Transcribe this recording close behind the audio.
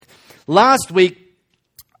Last week,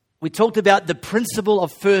 we talked about the principle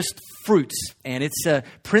of first fruits, and it's a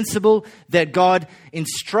principle that God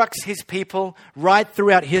instructs his people right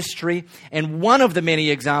throughout history. And one of the many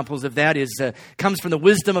examples of that comes from the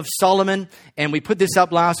wisdom of Solomon, and we put this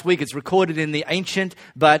up last week. It's recorded in the ancient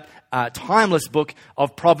but timeless book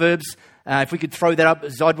of Proverbs. If we could throw that up,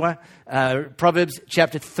 Zodwa, Proverbs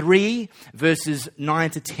chapter 3, verses 9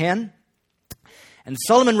 to 10. And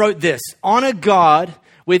Solomon wrote this: "Honor God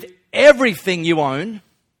with everything you own,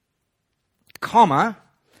 comma,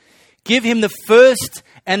 give him the first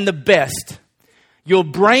and the best. Your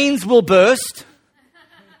brains will burst,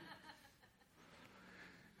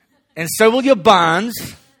 and so will your barns,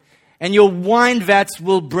 and your wine vats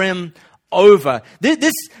will brim over."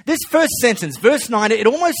 This first sentence, verse 9, it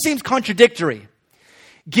almost seems contradictory.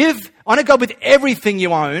 Honor God with everything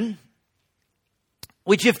you own,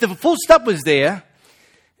 which if the full stop was there,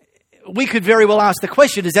 we could very well ask the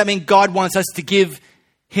question, does that mean God wants us to give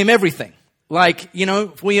him everything? Like,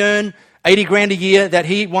 if we earn 80 grand a year, that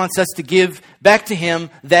he wants us to give back to him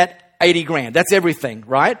that 80 grand. That's everything,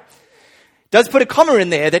 right? Does put a comma in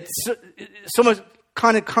there that somewhat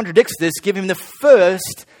kind of contradicts this. Give him the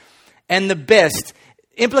first and the best.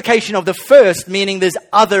 Implication of the first, meaning there's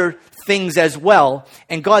other things as well.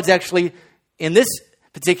 And God's actually, in this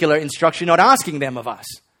particular instruction, not asking them of us.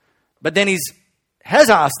 But then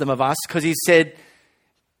has asked them of us because he said,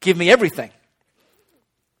 give me everything.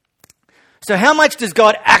 So how much does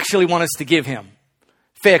God actually want us to give him?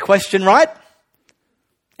 Fair question, right?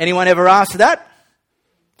 Anyone ever asked that?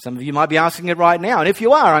 Some of you might be asking it right now. And if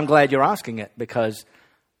you are, I'm glad you're asking it, because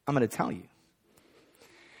I'm going to tell you.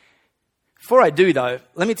 Before I do, though,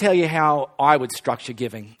 let me tell you how I would structure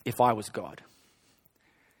giving if I was God.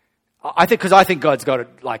 I think God's got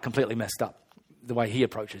it completely messed up, the way he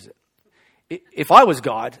approaches it. If I was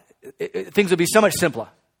God, things would be so much simpler.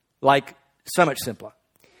 So much simpler.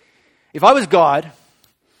 If I was God,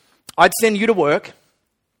 I'd send you to work,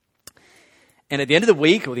 and at the end of the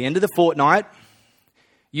week or the end of the fortnight,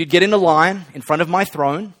 you'd get in a line in front of my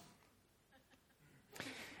throne,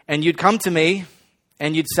 and you'd come to me,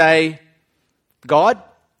 and you'd say, God,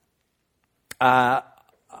 I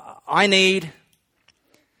need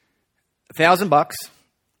 $1,000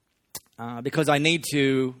 because I need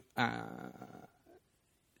to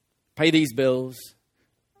pay these bills,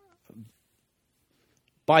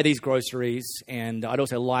 buy these groceries, and I'd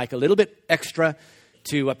also like a little bit extra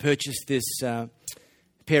to purchase this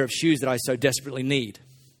pair of shoes that I so desperately need.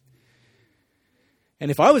 And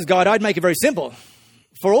if I was God, I'd make it very simple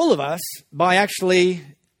for all of us by actually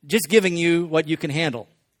just giving you what you can handle.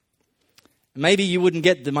 Maybe you wouldn't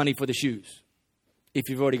get the money for the shoes if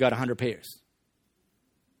you've already got 100 pairs.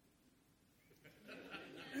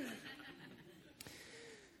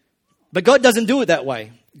 But God doesn't do it that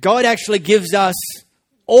way. God actually gives us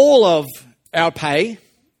all of our pay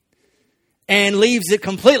and leaves it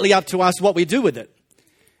completely up to us what we do with it.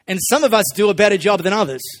 And some of us do a better job than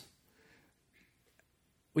others,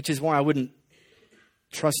 which is why I wouldn't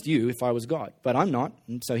trust you if I was God. But I'm not,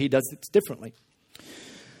 and so he does it differently.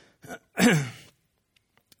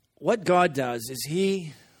 What God does is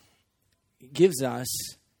he gives us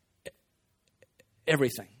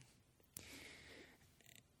everything.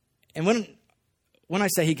 And when I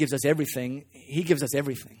say he gives us everything, he gives us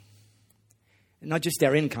everything. Not just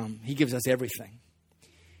our income, he gives us everything.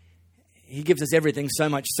 He gives us everything so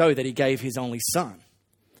much so that he gave his only son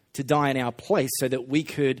to die in our place so that we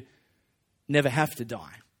could never have to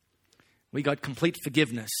die. We got complete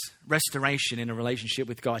forgiveness, restoration in a relationship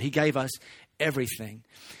with God. He gave us everything.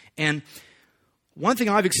 And one thing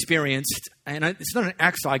I've experienced, and it's not an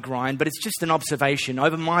axe I grind, but it's just an observation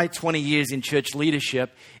over my 20 years in church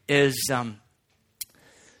leadership, is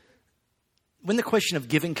when the question of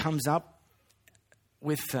giving comes up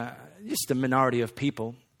with just a minority of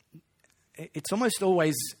people, it's almost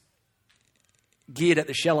always geared at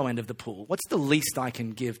the shallow end of the pool. What's the least I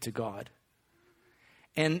can give to God?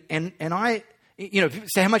 And I,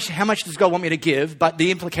 say how much does God want me to give? But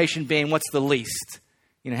the implication being, what's the least?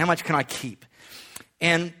 How much can I keep?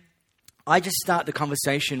 And I just start the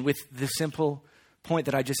conversation with the simple point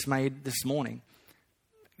that I just made this morning.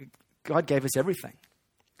 God gave us everything.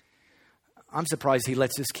 I'm surprised he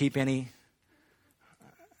lets us keep any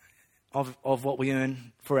of what we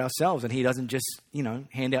earn for ourselves, and he doesn't just,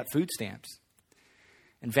 hand out food stamps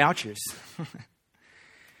and vouchers.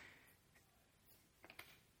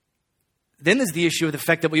 Then there's the issue of the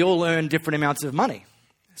fact that we all earn different amounts of money.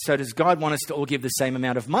 So does God want us to all give the same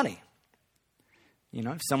amount of money?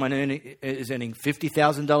 If someone is earning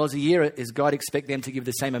 $50,000 a year, does God expect them to give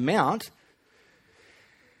the same amount?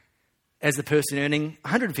 as the person earning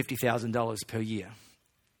 $150,000 per year?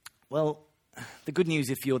 Well, the good news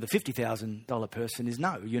if you're the $50,000 person is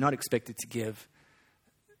no, you're not expected to give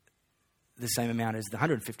the same amount as the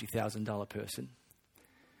 $150,000 person.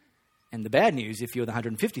 And the bad news if you're the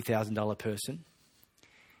 $150,000 person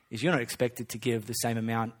is you're not expected to give the same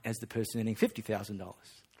amount as the person earning $50,000.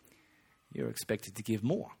 You're expected to give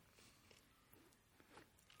more.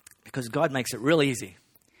 Because God makes it real easy.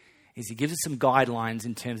 He gives us some guidelines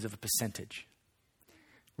in terms of a percentage.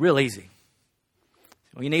 Real easy.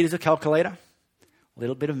 All you need is a calculator, a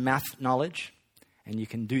little bit of math knowledge, and you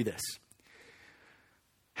can do this.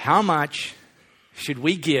 How much should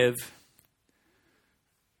we give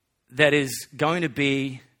that is going to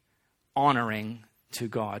be honoring to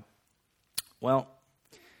God? Well,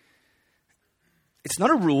 it's not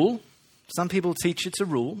a rule. Some people teach it's a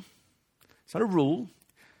rule. It's not a rule,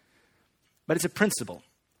 but it's a principle.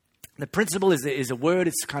 The principle is a word,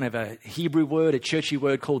 it's kind of a Hebrew word, a churchy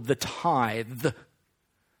word called the tithe.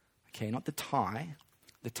 Okay, not the tie,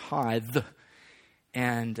 the tithe.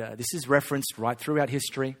 And this is referenced right throughout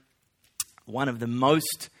history. One of the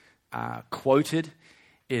most quoted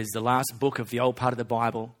is the last book of the old part of the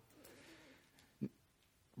Bible.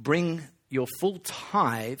 Bring your full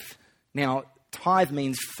tithe. Now, tithe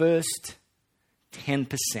means first 10%.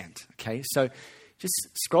 Okay, so just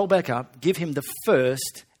scroll back up. Give him the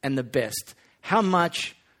first and the best. How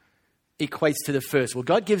much equates to the first? Well,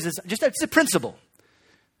 God gives us, it's a principle.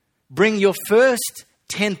 Bring your first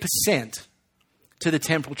 10% to the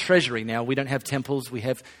temple treasury. Now, we don't have temples, we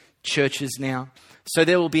have churches now. So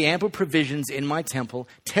there will be ample provisions in my temple.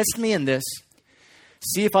 Test me in this.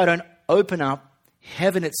 See if I don't open up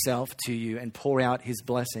heaven itself to you and pour out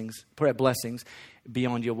blessings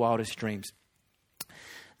beyond your wildest dreams.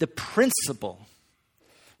 The principle,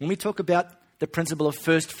 when we talk about the principle of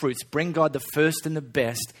first fruits, bring God the first and the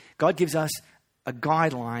best, God gives us a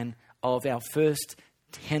guideline of our first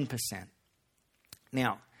 10%.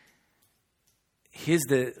 Now, here's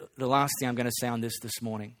the last thing I'm going to say on this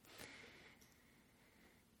morning.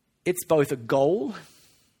 It's both a goal.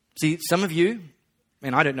 See, some of you,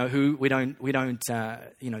 and I don't know who, we don't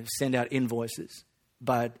send out invoices,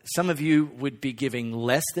 but some of you would be giving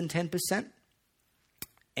less than 10%,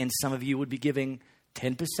 and some of you would be giving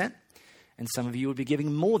 10%, and some of you would be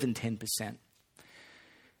giving more than 10%.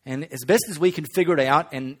 And as best as we can figure it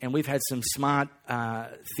out, and we've had some smart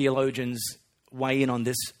theologians weigh in on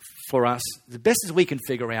this for us, the best as we can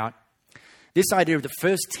figure out, this idea of the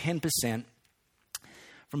first 10%,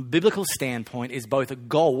 from a biblical standpoint, is both a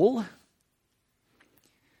goal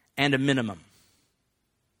and a minimum.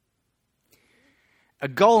 A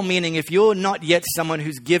goal meaning if you're not yet someone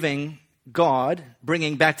who's giving God,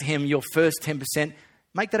 bringing back to him your first 10%,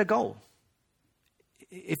 make that a goal.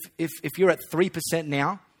 If you're at 3%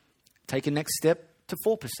 now, take a next step to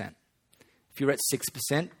 4%. If you're at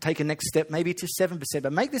 6%, take a next step maybe to 7%.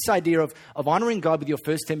 But make this idea of honoring God with your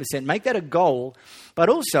first 10%, make that a goal. But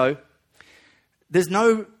also, there's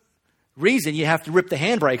no reason you have to rip the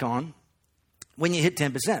handbrake on when you hit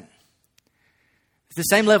 10%. It's the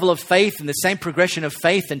same level of faith and the same progression of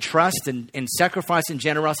faith and trust and sacrifice and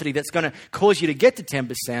generosity that's going to cause you to get to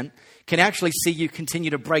 10% can actually see you continue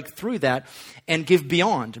to break through that and give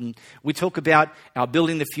beyond. And we talk about our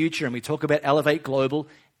Building the Future and we talk about Elevate Global,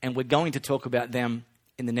 and we're going to talk about them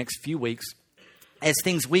in the next few weeks as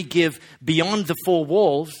things we give beyond the four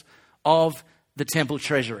walls of the temple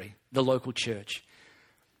treasury, the local church.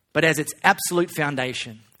 But as its absolute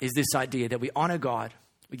foundation is this idea that we honor God.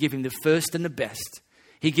 We give him the first and the best.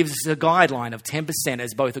 He gives us a guideline of 10%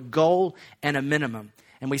 as both a goal and a minimum.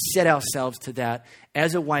 And we set ourselves to that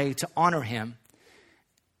as a way to honor him,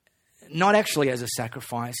 not actually as a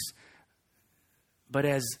sacrifice, but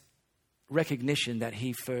as recognition that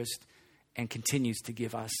he first and continues to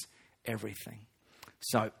give us everything.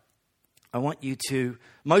 So I want you to,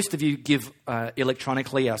 most of you give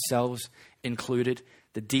electronically, ourselves included.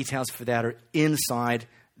 The details for that are inside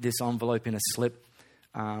this envelope in a slip.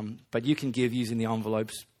 But you can give using the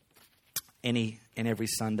envelopes any and every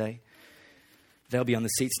Sunday. They'll be on the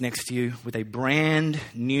seats next to you with a brand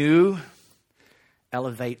new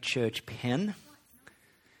Elevate Church pen.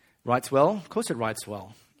 Writes well? Of course it writes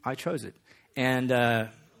well. I chose it. And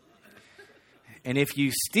if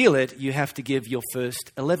you steal it, you have to give your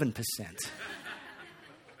first 11%.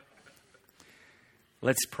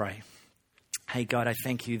 Let's pray. Hey, God, I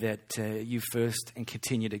thank you that you first and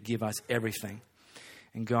continue to give us everything.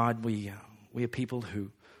 And God, we are people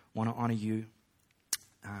who want to honor you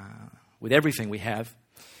with everything we have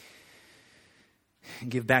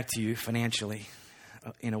and give back to you financially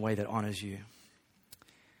in a way that honors you.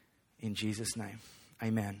 In Jesus' name,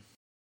 amen.